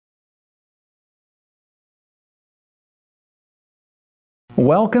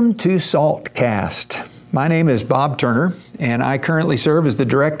Welcome to SaltCast. My name is Bob Turner, and I currently serve as the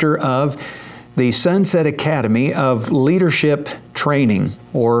director of the Sunset Academy of Leadership Training,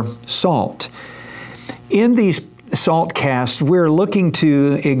 or SALT. In these SaltCasts, we're looking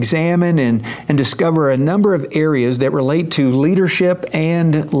to examine and discover a number of areas that relate to leadership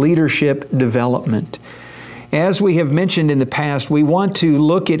and leadership development. As we have mentioned in the past, we want to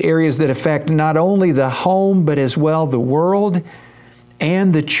look at areas that affect not only the home, but as well the world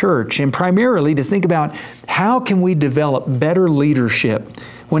and the church, and primarily to think about how can we develop better leadership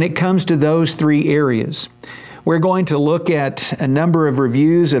when it comes to those three areas. We're going to look at a number of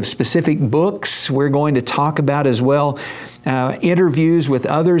reviews of specific books. We're going to talk about as well interviews with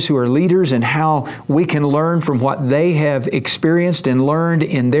others who are leaders and how we can learn from what they have experienced and learned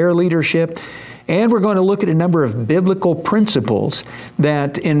in their leadership. And we're going to look at a number of biblical principles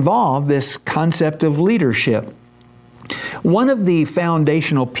that involve this concept of leadership. One of the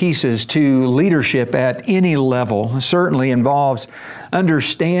foundational pieces to leadership at any level certainly involves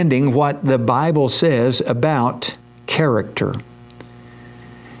understanding what the Bible says about character.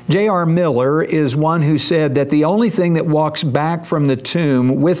 J.R. Miller is one who said that the only thing that walks back from the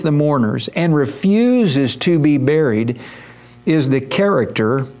tomb with the mourners and refuses to be buried is the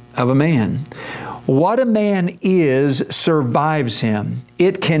character of a man. What a man is survives him.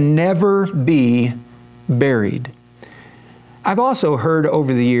 It can never be buried. I've also heard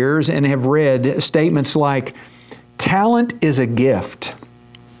over the years and have read statements like, talent is a gift,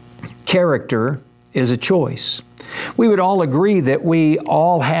 character is a choice. We would all agree that we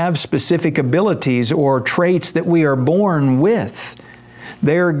all have specific abilities or traits that we are born with.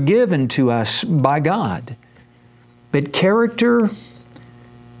 They're given to us by God. But character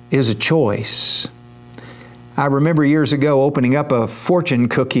is a choice. I remember years ago opening up a fortune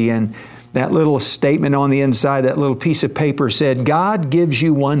cookie, and that little statement on the inside, that little piece of paper said, God gives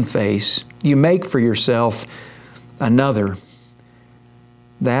you one face, you make for yourself another.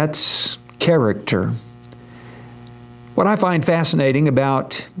 That's character. What I find fascinating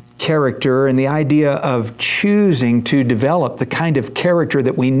about character and the idea of choosing to develop the kind of character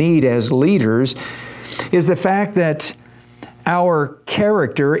that we need as leaders is the fact that our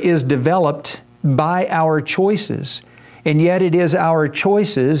character is developed by our choices. And yet it is our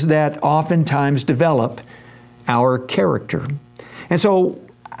choices that oftentimes develop our character. And so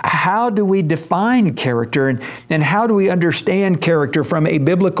how do we define character and how do we understand character from a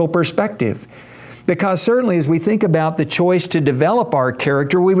biblical perspective? Because certainly as we think about the choice to develop our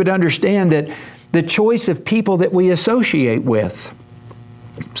character, we would understand that the choice of people that we associate with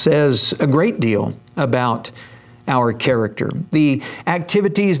says a great deal about our character. The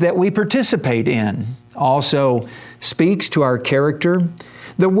activities that we participate in also speaks to our character.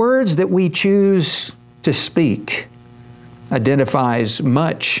 The words that we choose to speak identifies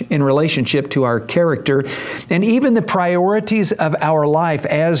much in relationship to our character, and even the priorities of our life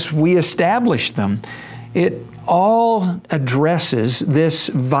as we establish them. It all addresses this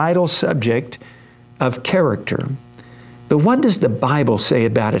vital subject of character. But what does the Bible say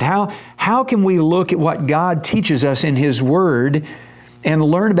about it? How can we look at what God teaches us in His Word and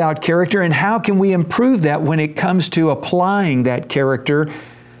learn about character, and how can we improve that when it comes to applying that character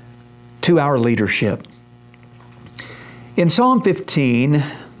to our leadership? In Psalm 15,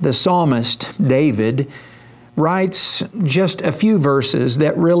 the psalmist David writes just a few verses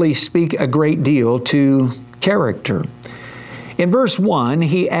that really speak a great deal to character. In verse 1,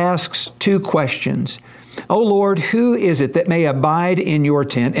 he asks two questions. O Lord, who is it that may abide in your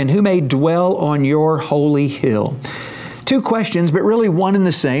tent, and who may dwell on your holy hill? Two questions, but really one and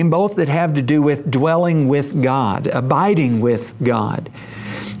the same, both that have to do with dwelling with God, abiding with God.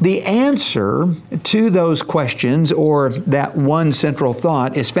 The answer to those questions, or that one central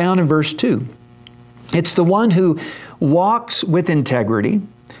thought, is found in verse 2. It's the one who walks with integrity,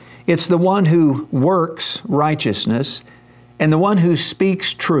 it's the one who works righteousness, and the one who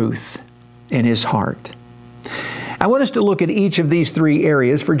speaks truth in his heart. I want us to look at each of these three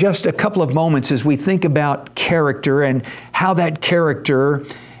areas for just a couple of moments as we think about character and how that character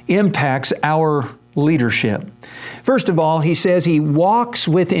impacts our leadership. First of all, he says he walks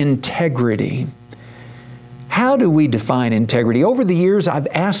with integrity. How do we define integrity? Over the years, I've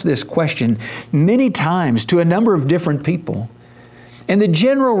asked this question many times to a number of different people. And the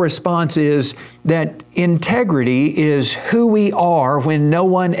general response is that integrity is who we are when no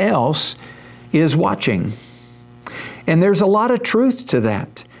one else is watching. And there's a lot of truth to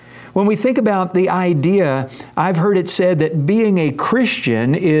that. When we think about the idea, I've heard it said that being a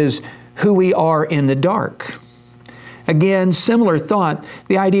Christian is who we are in the dark. Again, similar thought.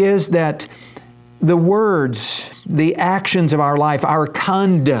 The idea is that the words the actions of our life, our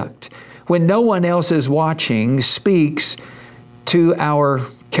conduct, when no one else is watching, speaks to our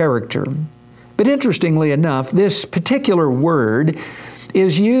character. But interestingly enough, this particular word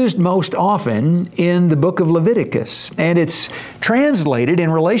is used most often in the book of Leviticus, and it's translated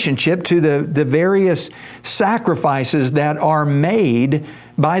in relationship to the various sacrifices that are made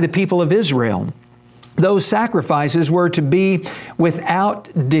by the people of Israel. Those sacrifices were to be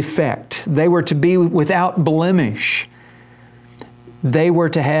without defect. They were to be without blemish. They were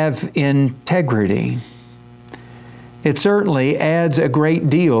to have integrity. It certainly adds a great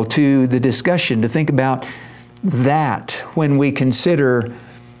deal to the discussion to think about that when we consider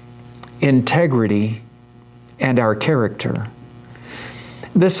integrity and our character.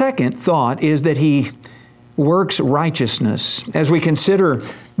 The second thought is that He works righteousness. As we consider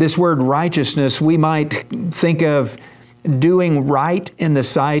this word righteousness, we might think of doing right in the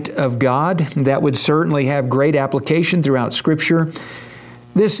sight of God. That would certainly have great application throughout Scripture.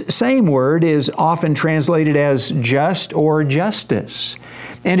 This same word is often translated as just or justice,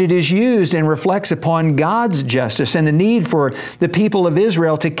 and it is used and reflects upon God's justice and the need for the people of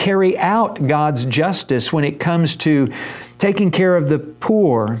Israel to carry out God's justice when it comes to taking care of the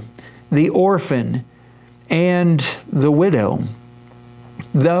poor, the orphan, and the widow,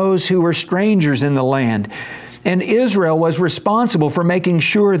 those who were strangers in the land. And Israel was responsible for making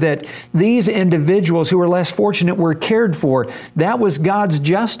sure that these individuals who were less fortunate were cared for. That was God's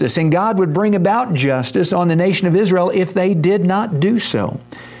justice, and God would bring about justice on the nation of Israel if they did not do so.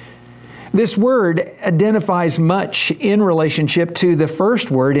 This word identifies much in relationship to the first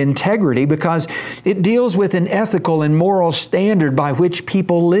word, integrity, because it deals with an ethical and moral standard by which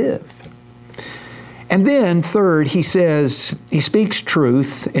people live. And then, third, he says he speaks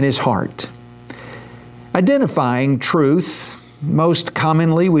truth in his heart. Identifying truth, most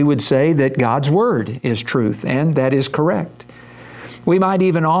commonly we would say that God's Word is truth, and that is correct. We might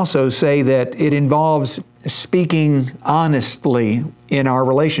even also say that it involves speaking honestly in our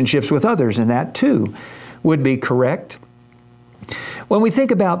relationships with others, and that too would be correct. When we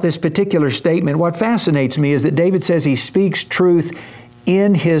think about this particular statement, what fascinates me is that David says he speaks truth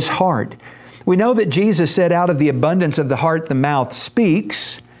in his heart. We know that Jesus said, out of the abundance of the heart the mouth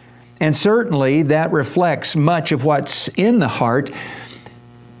speaks, and certainly that reflects much of what's in the heart.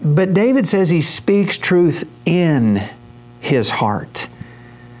 But David says he speaks truth in his heart.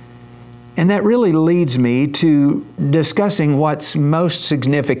 And that really leads me to discussing what's most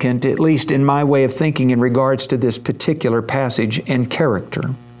significant, at least in my way of thinking, in regards to this particular passage and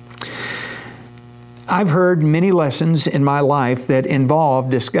character. I've heard many lessons in my life that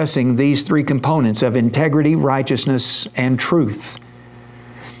involve discussing these three components of integrity, righteousness, and truth.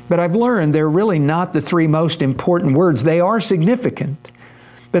 But I've learned they're really not the three most important words. They are significant.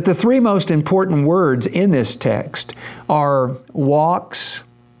 But the three most important words in this text are walks,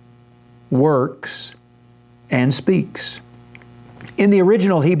 works, and speaks. In the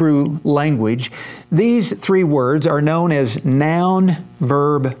original Hebrew language, these three words are known as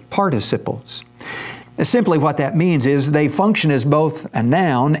noun-verb participles. Simply what that means is they function as both a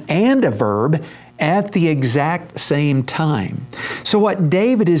noun and a verb at the exact same time. So what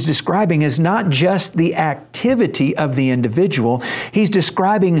David is describing is not just the activity of the individual, he's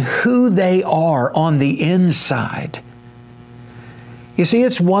describing who they are on the inside. You see,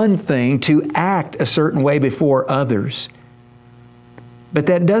 it's one thing to act a certain way before others, but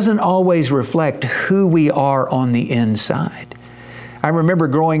that doesn't always reflect who we are on the inside. I remember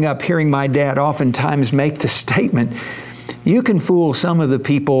growing up hearing my dad oftentimes make the statement, you can fool some of the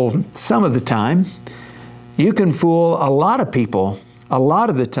people some of the time. You can fool a lot of people a lot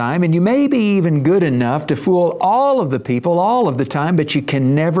of the time, and you may be even good enough to fool all of the people all of the time, but you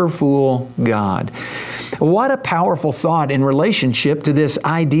can never fool God. What a powerful thought in relationship to this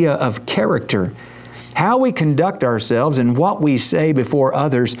idea of character. How we conduct ourselves and what we say before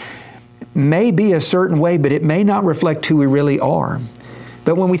others may be a certain way, but it may not reflect who we really are.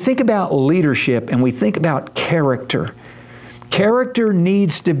 But when we think about leadership and we think about character, character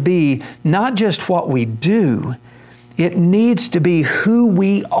needs to be not just what we do, it needs to be who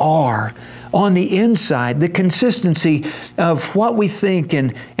we are on the inside, the consistency of what we think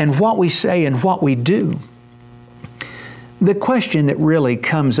and what we say and what we do. The question that really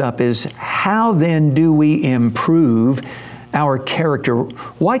comes up is, how then do we improve our character?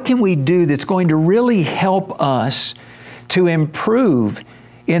 What can we do that's going to really help us to improve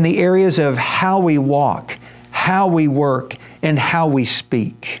in the areas of how we walk, how we work, and how we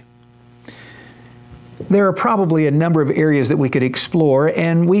speak? There are probably a number of areas that we could explore,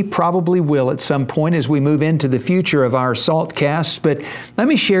 and we probably will at some point as we move into the future of our SaltCasts, but let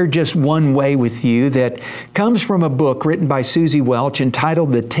me share just one way with you that comes from a book written by Susie Welch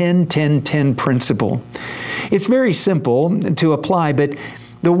entitled The 10-10-10 Principle. It's very simple to apply, but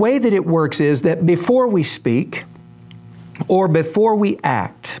the way that it works is that before we speak or before we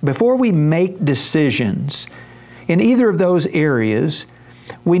act, before we make decisions in either of those areas,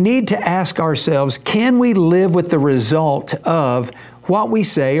 we need to ask ourselves, can we live with the result of what we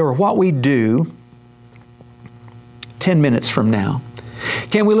say or what we do 10 minutes from now?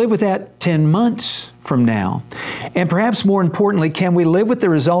 Can we live with that 10 months from now? And perhaps more importantly, can we live with the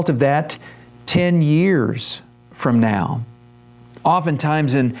result of that 10 years from now?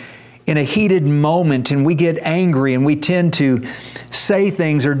 Oftentimes in a heated moment and we get angry and we tend to say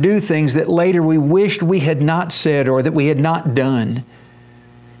things or do things that later we wished we had not said or that we had not done.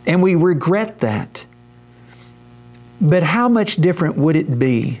 And we regret that. But how much different would it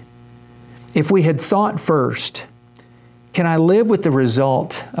be if we had thought first, can I live with the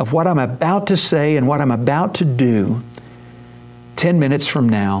result of what I'm about to say and what I'm about to do 10 minutes from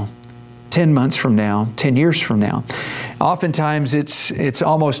now, 10 months from now, 10 years from now? Oftentimes it's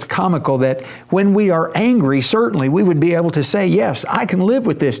almost comical that when we are angry, certainly we would be able to say, yes, I can live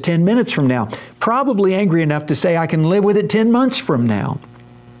with this 10 minutes from now. Probably angry enough to say I can live with it 10 months from now.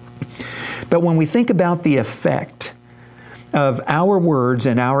 But when we think about the effect of our words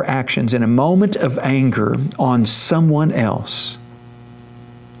and our actions in a moment of anger on someone else,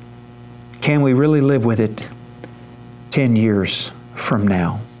 can we really live with it 10 years from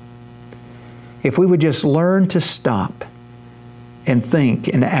now? If we would just learn to stop and think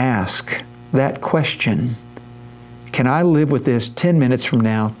and ask that question, can I live with this 10 minutes from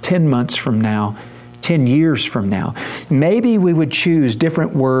now, 10 months from now, 10 years from now? Maybe we would choose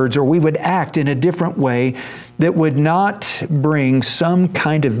different words or we would act in a different way that would not bring some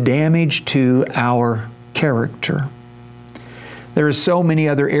kind of damage to our character. There are so many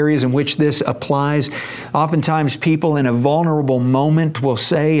other areas in which this applies. Oftentimes people in a vulnerable moment will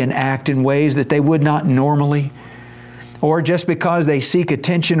say and act in ways that they would not normally, or just because they seek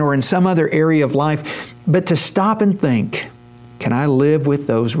attention or in some other area of life. But to stop and think, can I live with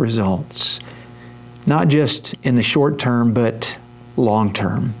those results? Not just in the short term, but long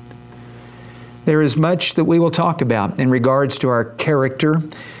term. There is much that we will talk about in regards to our character.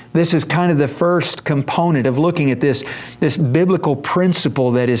 This is kind of the first component of looking at this biblical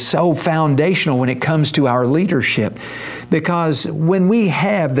principle that is so foundational when it comes to our leadership. Because when we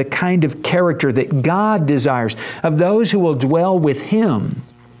have the kind of character that God desires of those who will dwell with Him,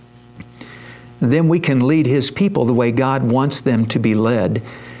 then we can lead His people the way God wants them to be led.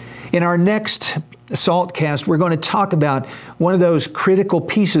 In our next SaltCast, we're going to talk about one of those critical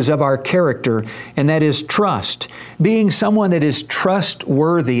pieces of our character, and that is trust. Being someone that is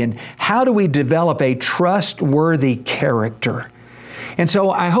trustworthy, and how do we develop a trustworthy character? And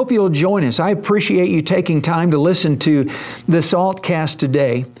so I hope you'll join us. I appreciate you taking time to listen to the SaltCast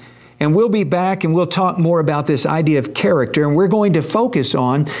today. And we'll be back and we'll talk more about this idea of character, and we're going to focus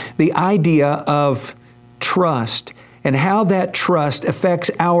on the idea of trust and how that trust affects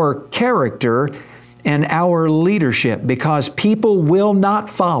our character and our leadership, because people will not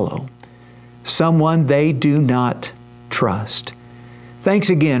follow someone they do not trust. Thanks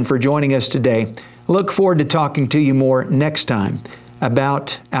again for joining us today. Look forward to talking to you more next time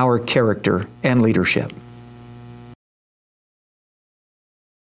about our character and leadership.